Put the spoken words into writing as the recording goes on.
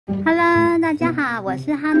大家好，我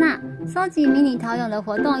是哈娜。收集迷你陶俑的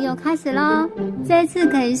活动又开始咯，这一次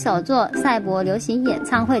可以手做赛博流行演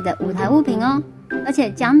唱会的舞台物品哦，而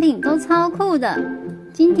且奖品都超酷的。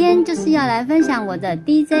今天就是要来分享我的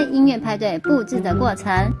DJ 音乐派对布置的过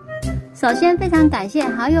程。首先非常感谢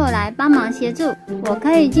好友来帮忙协助，我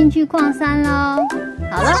可以进去矿山咯。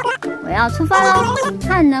好了，我要出发咯，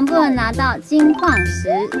看能不能拿到金矿石。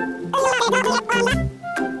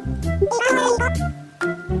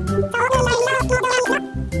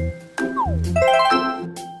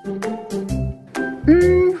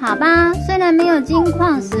好吧，虽然没有金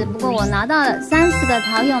矿石，不过我拿到了30个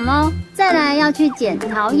陶俑咯。再来要去捡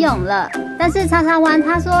陶俑了，但是叉叉丸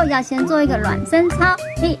他说要先做一个暖身操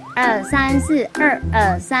，1、2、3、4，1、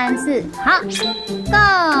2、3、4，好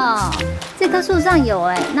 ，Go！ 这棵树上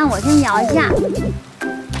有那我先摇一下。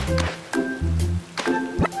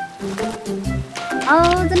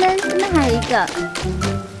哦，这边还有一个。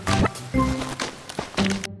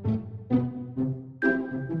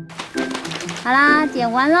好啦，剪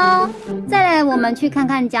完咯，再来我们去看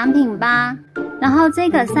看奖品吧。然后这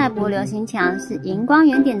个赛博流行墙是荧光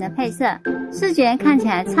圆点的配色，视觉看起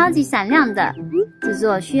来超级闪亮的。制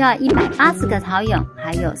作需要180个陶俑，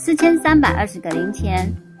还有4320个零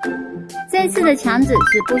钱。这一次的墙纸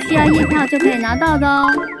是不需要页票就可以拿到的哦，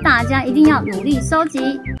大家一定要努力收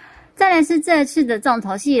集。再来是这次的重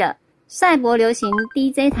头戏了，赛博流行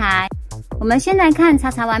DJ 台。我们先来看叉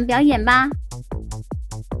叉丸表演吧。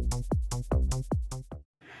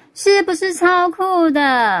是不是超酷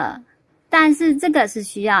的？但是这个是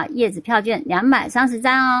需要叶子票券230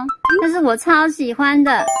张哦，但是我超喜欢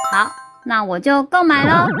的。好，那我就购买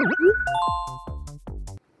咯。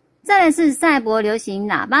再来是赛博流行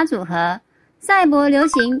喇叭组合，赛博流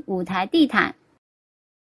行舞台地毯，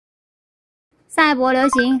赛博流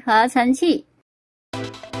行合成器，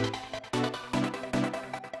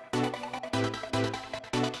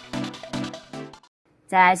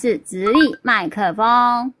再来是直立麦克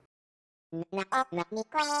风。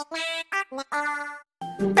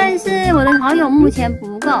但是我的陶俑目前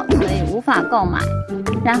不够，所以无法购买。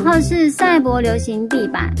然后是赛博流行地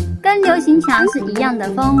板，跟流行墙是一样的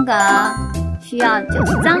风格，需要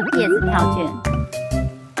90张叶子票券。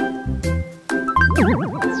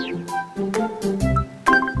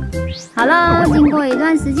好了，经过一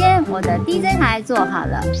段时间，我的 DJ 台做好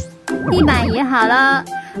了，地板也好了，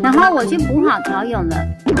然后我去补好陶俑了，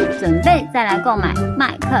准备再来购买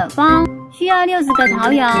麦克风。需要60个陶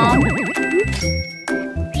俑，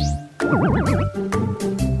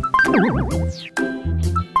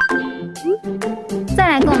再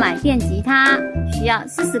来购买电吉他，需要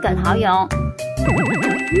40个陶俑，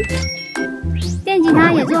电吉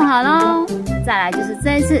他也做好咯。再来就是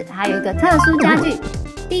这一次还有一个特殊家具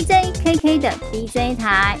 ，DJ KK 的 DJ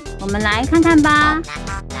台，我们来看看吧。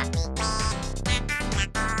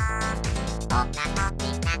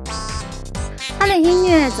它的音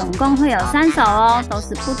乐总共会有3首哦，都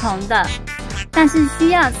是不同的，但是需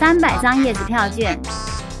要300张叶子票券。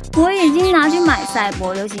我已经拿去买赛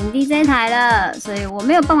博流行 DJ 台了，所以我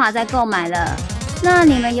没有办法再购买了。那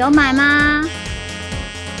你们有买吗？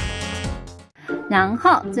然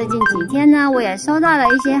后最近几天呢，我也收到了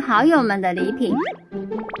一些好友们的礼品，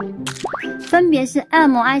分别是恶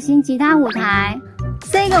魔爱心吉他舞台。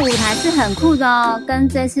这个舞台是很酷的哦，跟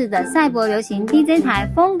这次的赛博流行 DJ 台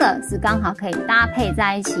风格是刚好可以搭配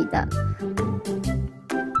在一起的。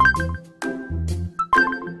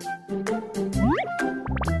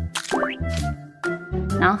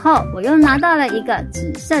然后我又拿到了一个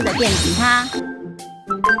紫色的电吉他。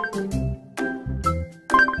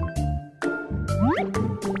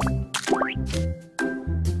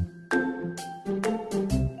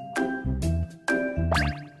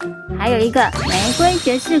还有一个玫瑰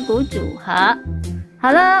爵士鼓组合。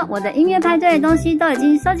好了，我的音乐派对的东西都已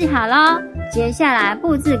经收集好了，接下来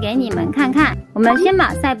布置给你们看看。我们先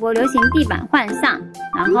把赛博流行地板换上，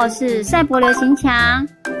然后是赛博流行墙，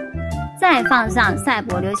再放上赛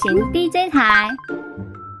博流行 DJ 台。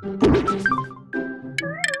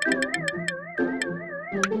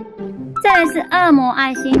再来是恶魔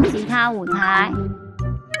爱心吉他舞台，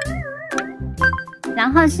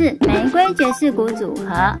然后是玫瑰爵士鼓组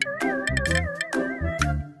合。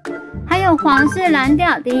还有黄氏蓝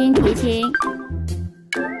调低音提琴，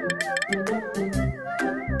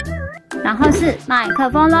然后是麦克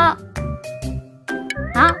风咯。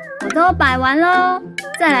好，我都摆完咯，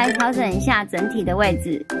再来调整一下整体的位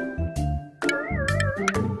置。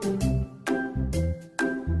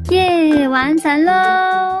耶，完成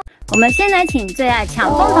咯！我们先来请最爱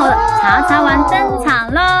抢风头的茶茶丸登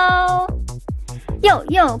场咯！哟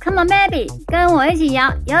哟 ，Come on baby， 跟我一起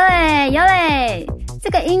摇，摇嘞摇嘞！这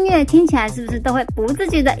个音乐听起来是不是都会不自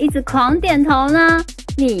觉的一直狂点头呢？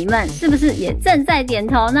你们是不是也正在点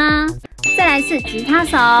头呢？再来是吉他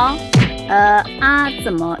手，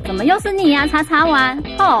怎么又是你呀？叉叉玩，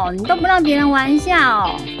你都不让别人玩一下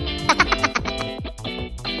哦。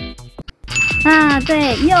啊，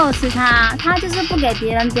对，又是他就是不给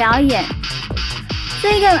别人表演。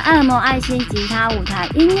这个恶魔爱心吉他舞台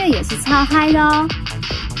音乐也是超嗨的哦。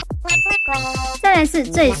再来是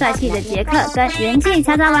最帅气的杰克跟元气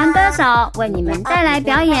叉叉玩歌手为你们带来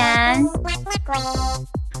表演。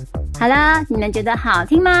好了，你们觉得好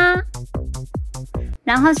听吗？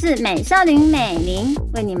然后是美少女美玲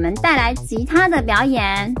为你们带来吉他的表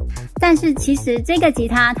演，但是其实这个吉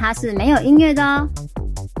他它是没有音乐的哦。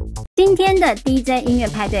今天的 DJ 音乐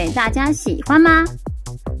派对大家喜欢吗？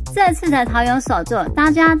这次的陶俑手作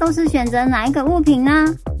大家都是选择哪一个物品呢？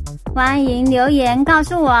欢迎留言告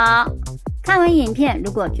诉我。看完影片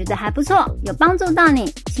如果觉得还不错，有帮助到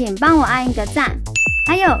你，请帮我按一个赞，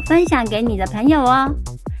还有分享给你的朋友哦。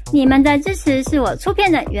你们的支持是我出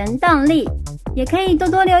片的原动力，也可以多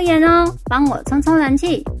多留言哦，帮我冲冲人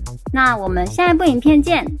气。那我们下一部影片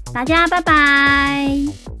见，大家拜拜。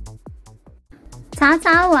查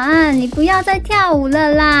查晚，你不要再跳舞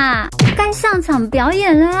了啦，该上场表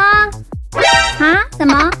演了啊！啊？什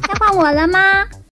么？要换我了吗？